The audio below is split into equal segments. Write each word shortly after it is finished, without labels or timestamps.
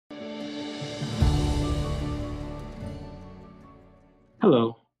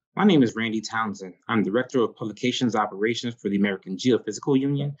Hello, my name is Randy Townsend. I'm Director of Publications Operations for the American Geophysical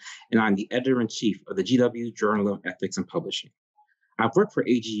Union, and I'm the Editor-in-Chief of the GW Journal of Ethics and Publishing. I've worked for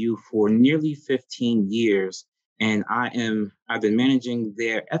AGU for nearly 15 years, and I've been managing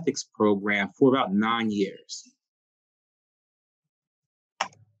their ethics program for about 9 years.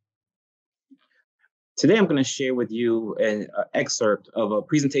 Today, I'm going to share with you an excerpt of a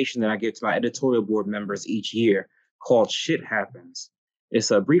presentation that I give to my editorial board members each year called Shit Happens. It's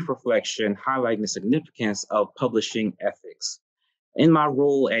a brief reflection highlighting the significance of publishing ethics. In my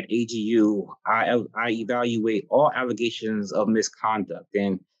role at AGU, I evaluate all allegations of misconduct,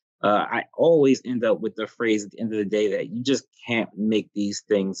 and I always end up with the phrase at the end of the day that you just can't make these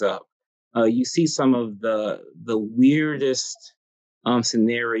things up. You see some of the weirdest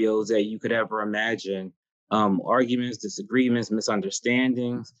scenarios that you could ever imagine, arguments, disagreements,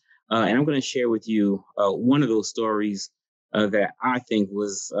 misunderstandings, and I'm going to share with you one of those stories that I think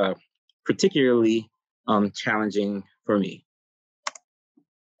was particularly challenging for me.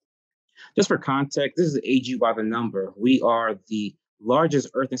 Just for context, this is AGU by the number. We are the largest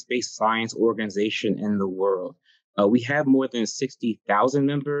Earth and space science organization in the world. We have more than 60,000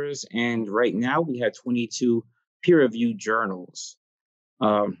 members, and right now we have 22 peer-reviewed journals.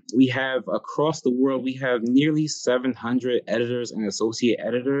 We have across the world, we have nearly 700 editors and associate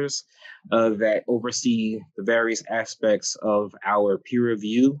editors that oversee the various aspects of our peer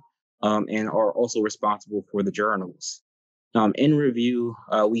review and are also responsible for the journals. In review,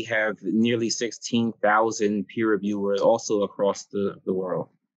 we have nearly 16,000 peer reviewers also across the world.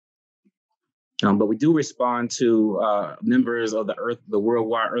 But we do respond to members of the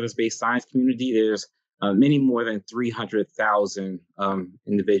worldwide Earth and space science community. There's many more than 300,000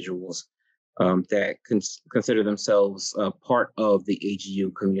 individuals that consider themselves part of the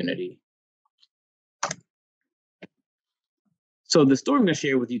AGU community. So the story I'm going to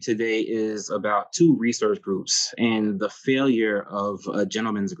share with you today is about two research groups and the failure of a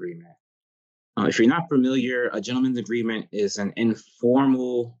gentleman's agreement. If you're not familiar, a gentleman's agreement is an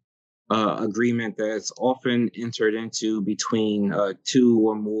informal agreement that's often entered into between two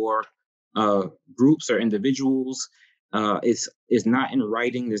or more groups or individuals. It's not in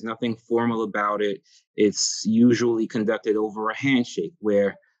writing. There's nothing formal about it. It's usually conducted over a handshake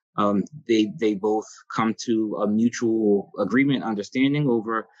where they both come to a mutual agreement, understanding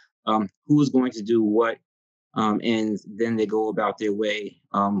over who is going to do what, and then they go about their way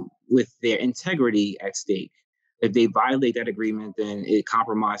with their integrity at stake. If they violate that agreement, then it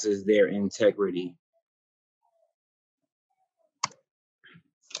compromises their integrity.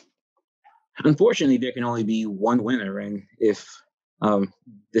 Unfortunately, there can only be one winner, and if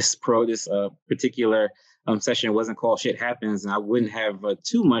this particular session wasn't called "Shit Happens," and I wouldn't have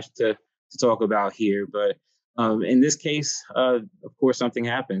too much to talk about here. But in this case, of course, something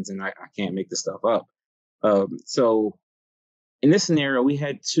happens, and I can't make this stuff up. So in this scenario, we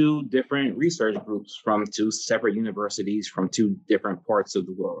had two different research groups from two separate universities from two different parts of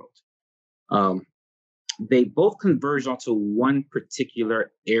the world. They both converged onto one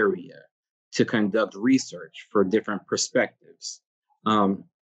particular area to conduct research for different perspectives.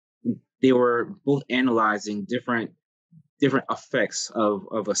 They were both analyzing different effects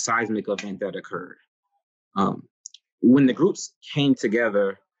of a seismic event that occurred. When the groups came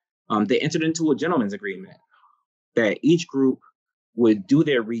together, they entered into a gentleman's agreement that each group would do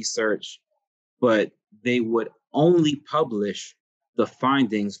their research, but they would only publish the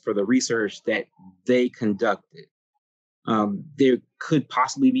findings for the research that they conducted. There could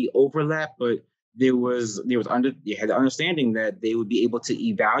possibly be overlap, but they had the understanding that they would be able to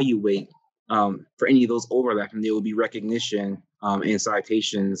evaluate for any of those overlap, and there would be recognition and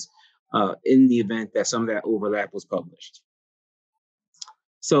citations in the event that some of that overlap was published.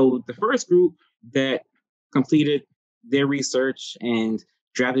 So the first group that completed their research and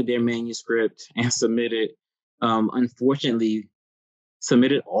drafted their manuscript and submitted, unfortunately,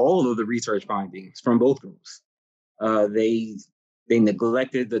 submitted all of the research findings from both groups. They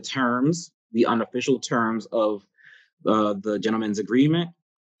neglected the terms, the unofficial terms of the gentleman's agreement,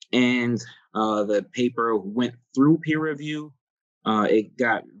 and the paper went through peer review. It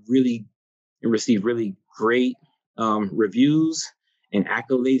received really great reviews and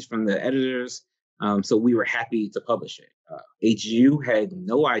accolades from the editors. So we were happy to publish it. AGU had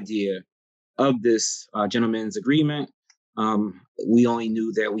no idea of this gentleman's agreement. We only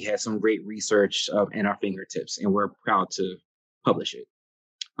knew that we had some great research in our fingertips, and we're proud to publish it.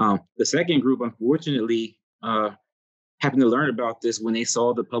 The second group, unfortunately, happened to learn about this when they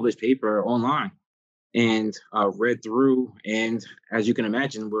saw the published paper online and read through. And as you can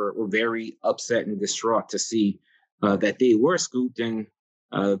imagine, we're very upset and distraught to see that they were scooped, and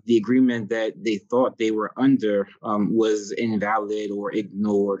the agreement that they thought they were under was invalid or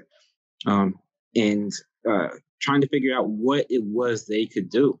ignored, um, and trying to figure out what it was they could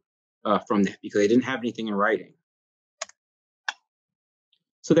do from that, because they didn't have anything in writing.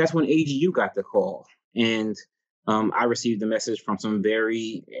 So that's when AGU got the call, and I received a message from some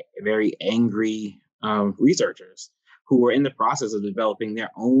very, very angry researchers who were in the process of developing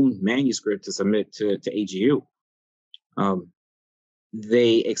their own manuscript to submit to AGU.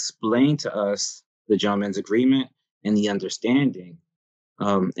 They explained to us the gentleman's agreement and the understanding.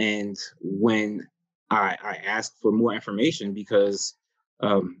 And when I asked for more information, because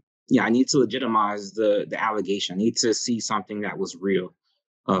I need to legitimize the allegation, I need to see something that was real.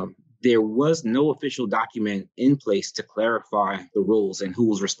 There was no official document in place to clarify the rules and who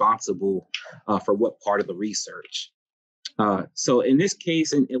was responsible for what part of the research. So in this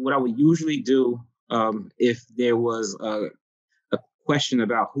case, and what I would usually do if there was a question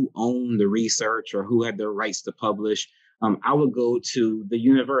about who owned the research or who had the rights to publish, I would go to the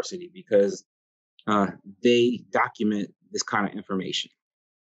university, because they document this kind of information.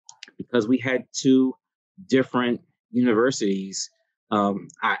 Because we had two different universities,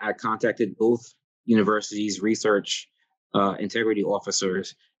 I contacted both universities' research integrity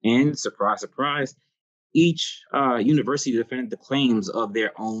officers, and surprise, surprise, each university defended the claims of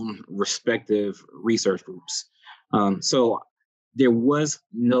their own respective research groups. So there was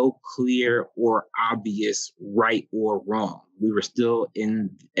no clear or obvious right or wrong. We were still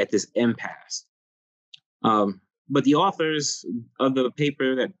at this impasse. But the authors of the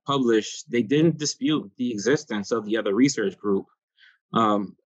paper that published, they didn't dispute the existence of the other research group.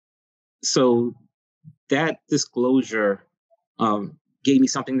 So that disclosure gave me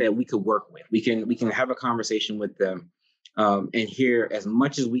something that we could work with. We can have a conversation with them and hear as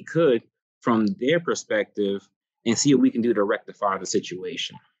much as we could from their perspective and see what we can do to rectify the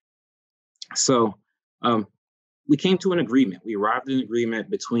situation. So we came to an agreement. We arrived at an agreement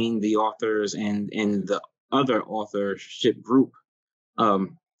between the authors and the other authorship group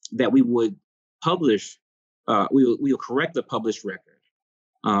that we would publish, we will correct the published record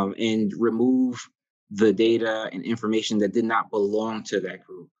and remove the data and information that did not belong to that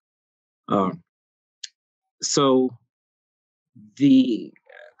group. So the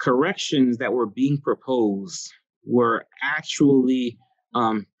corrections that were being proposed were actually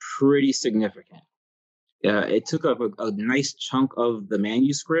pretty significant. It took up a nice chunk of the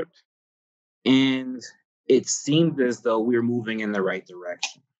manuscript, and it seemed as though we were moving in the right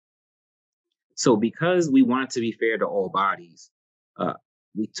direction. So because we wanted to be fair to all bodies,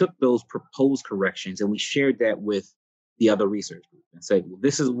 we took those proposed corrections and we shared that with the other research group and said, well,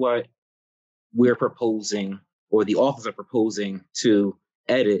 this is what we're proposing, or the authors are proposing to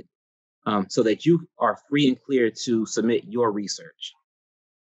edit, so that you are free and clear to submit your research.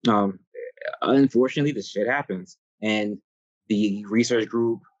 Unfortunately, this shit happens. And the research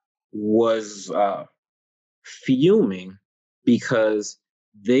group was fuming because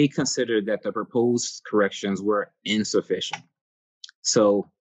they considered that the proposed corrections were insufficient. So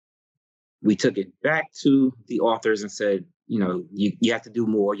we took it back to the authors and said, you have to do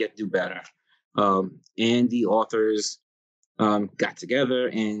more, you have to do better. And the authors got together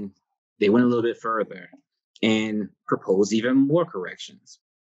and they went a little bit further and proposed even more corrections.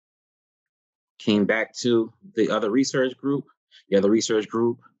 Came back to the other research group. The other research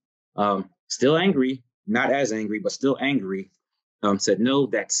group, still angry, not as angry, but still angry, said, no,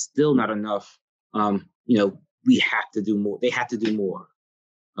 that's still not enough. We have to do more. They have to do more.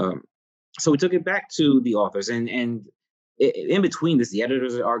 So we took it back to the authors, and in between this, the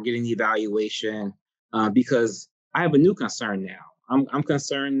editors are getting the evaluation, because I have a new concern now. I'm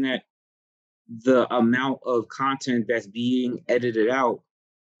concerned that the amount of content that's being edited out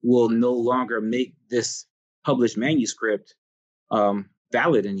will no longer make this published manuscript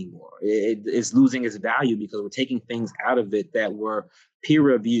valid anymore. It's losing its value because we're taking things out of it that were peer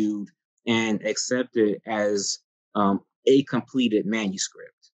reviewed and accepted as a completed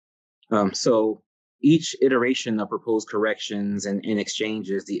manuscript. So each iteration of proposed corrections and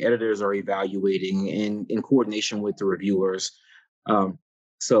exchanges, the editors are evaluating in coordination with the reviewers.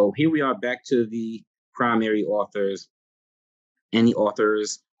 So here we are back to the primary authors, and the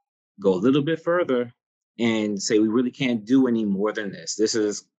authors go a little bit further and say, we really can't do any more than this. This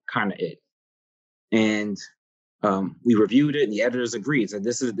is kind of it. And we reviewed it, and the editors agreed. Said,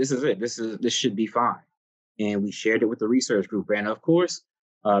 this is it. This should be fine. And we shared it with the research group. And of course,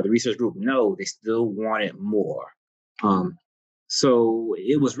 the research group, no, they still wanted more. So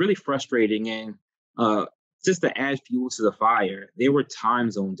it was really frustrating. And just to add fuel to the fire, there were time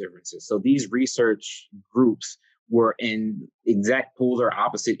zone differences. So these research groups were in exact polar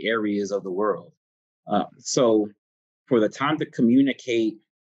opposite areas of the world. So for the time to communicate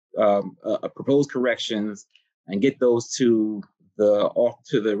proposed corrections and get those to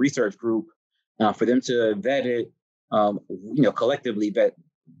the research group, for them to vet it, collectively vet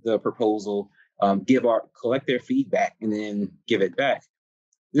the proposal, collect their feedback, and then give it back.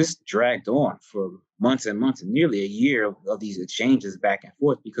 This dragged on for months and months, and nearly a year of these exchanges back and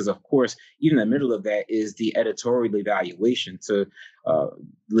forth, because of course, even in the middle of that is the editorial evaluation to uh,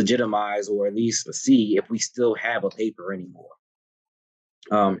 legitimize or at least see if we still have a paper anymore.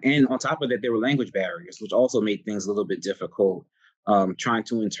 And on top of that, there were language barriers, which also made things a little bit difficult. Trying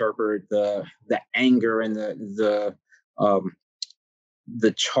to interpret the anger and um,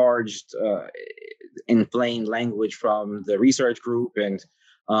 the charged, inflamed language from the research group, and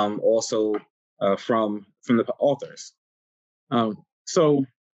also from the authors. So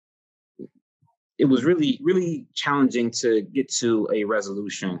it was really really challenging to get to a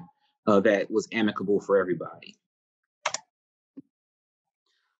resolution that was amicable for everybody.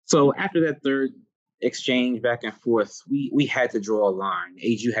 So after that third exchange back and forth, we had to draw a line.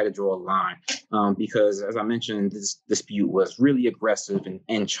 AGU had to draw a line, because, as I mentioned, this dispute was really aggressive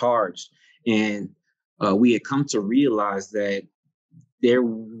and charged, and we had come to realize that there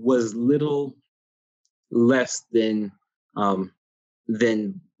was little less than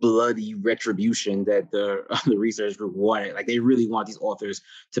bloody retribution that the research group wanted. Like, they really want these authors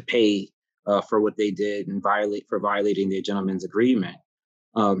to pay for what they did and violating their gentleman's agreement.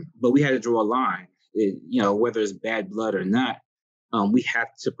 But we had to draw a line. Whether it's bad blood or not, we have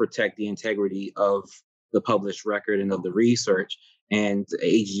to protect the integrity of the published record and of the research. And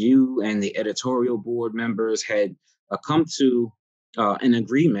AGU and the editorial board members had come to an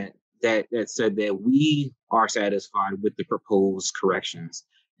agreement that said that we are satisfied with the proposed corrections.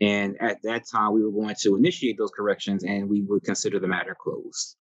 And at that time, we were going to initiate those corrections, and we would consider the matter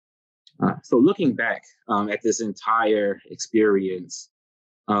closed. So looking back at this entire experience,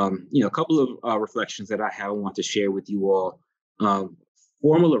 a couple of reflections that I want to share with you all.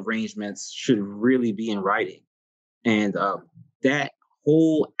 Formal arrangements should really be in writing, and that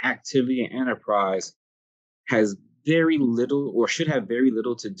whole activity and enterprise has very little, or should have very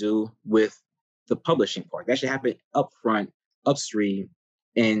little, to do with the publishing part. That should happen upfront, upstream,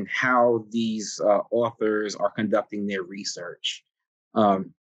 in how these authors are conducting their research.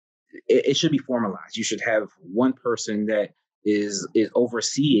 It should be formalized. You should have one person that is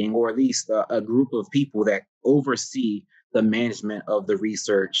overseeing, or at least a group of people that oversee the management of the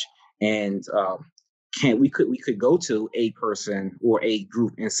research. And we could go to a person or a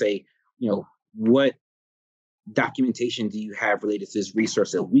group and say, what documentation do you have related to this research,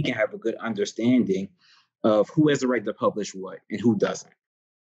 so we can have a good understanding of who has the right to publish what and who doesn't.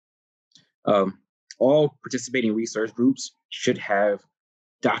 All participating research groups should have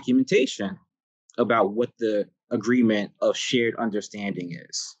documentation about what the agreement of shared understanding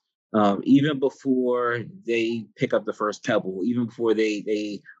is. Even before they pick up the first pebble, even before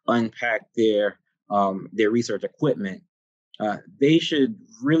they unpack their research equipment, they should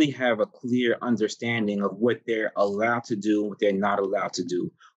really have a clear understanding of what they're allowed to do and what they're not allowed to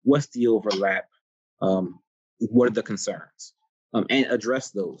do. What's the overlap? What are the concerns? And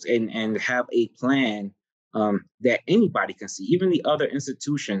address those, and have a plan that anybody can see, even the other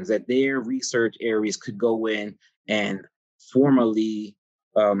institutions, that their research areas could go in and formally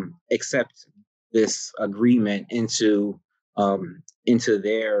accept this agreement into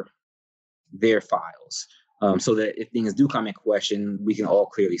their files, so that if things do come in question, we can all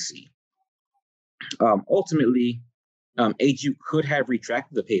clearly see. Ultimately, AGU could have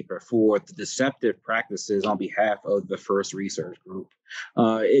retracted the paper for the deceptive practices on behalf of the first research group.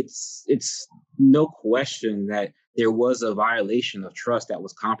 It's no question that there was a violation of trust that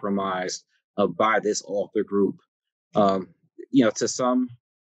was compromised by this author group. To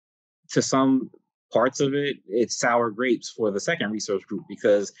some parts of it, it's sour grapes for the second research group,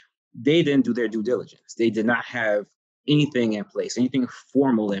 because they didn't do their due diligence. They did not have anything in place, anything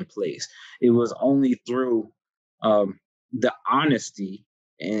formal in place. It was only through the honesty,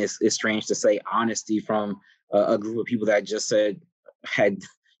 and it's strange to say honesty from a group of people that I just said had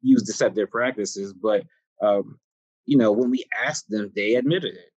used deceptive practices, but when we asked them, they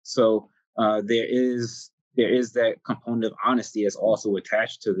admitted it. So there is that component of honesty that's also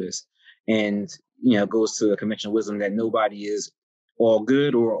attached to this, and goes to the conventional wisdom that nobody is all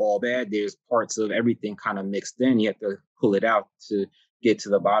good or all bad. There's parts of everything kind of mixed in. You have to pull it out to get to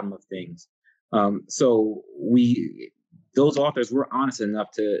the bottom of things. So those authors were honest enough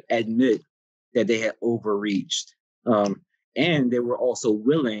to admit that they had overreached, and they were also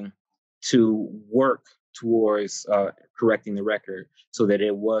willing to work towards correcting the record so that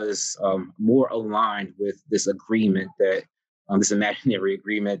it was more aligned with this agreement that this imaginary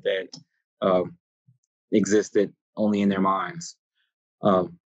agreement that um, existed only in their minds.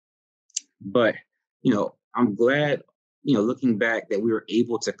 Um, but I'm glad, looking back, that we were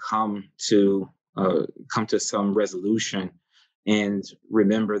able to come to some resolution and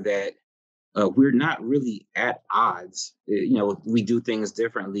remember that we're not really at odds. We do things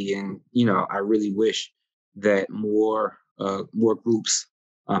differently, and I really wish that more groups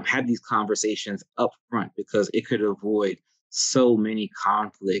had these conversations up front because it could avoid so many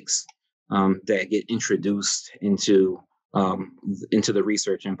conflicts that get introduced into the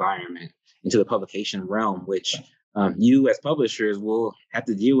research environment, into the publication realm, which you as publishers will have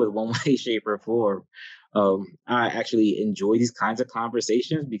to deal with one way, shape, or form. I actually enjoy these kinds of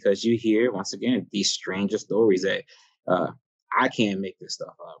conversations because you hear, once again, these stranger stories that uh, I can't make this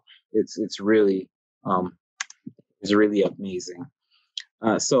stuff up. It's really um, it's really amazing.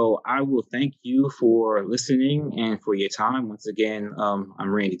 So I will thank you for listening and for your time. Once again,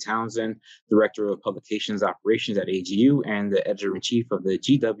 I'm Randy Townsend, Director of Publications Operations at AGU and the Editor-in-Chief of the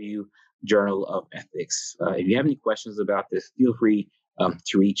GW Journal of Ethics. If you have any questions about this, feel free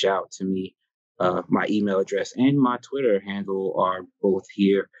to reach out to me. My email address and my Twitter handle are both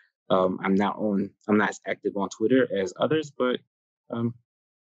here. I'm not as active on Twitter as others, but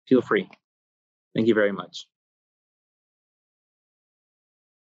feel free. Thank you very much.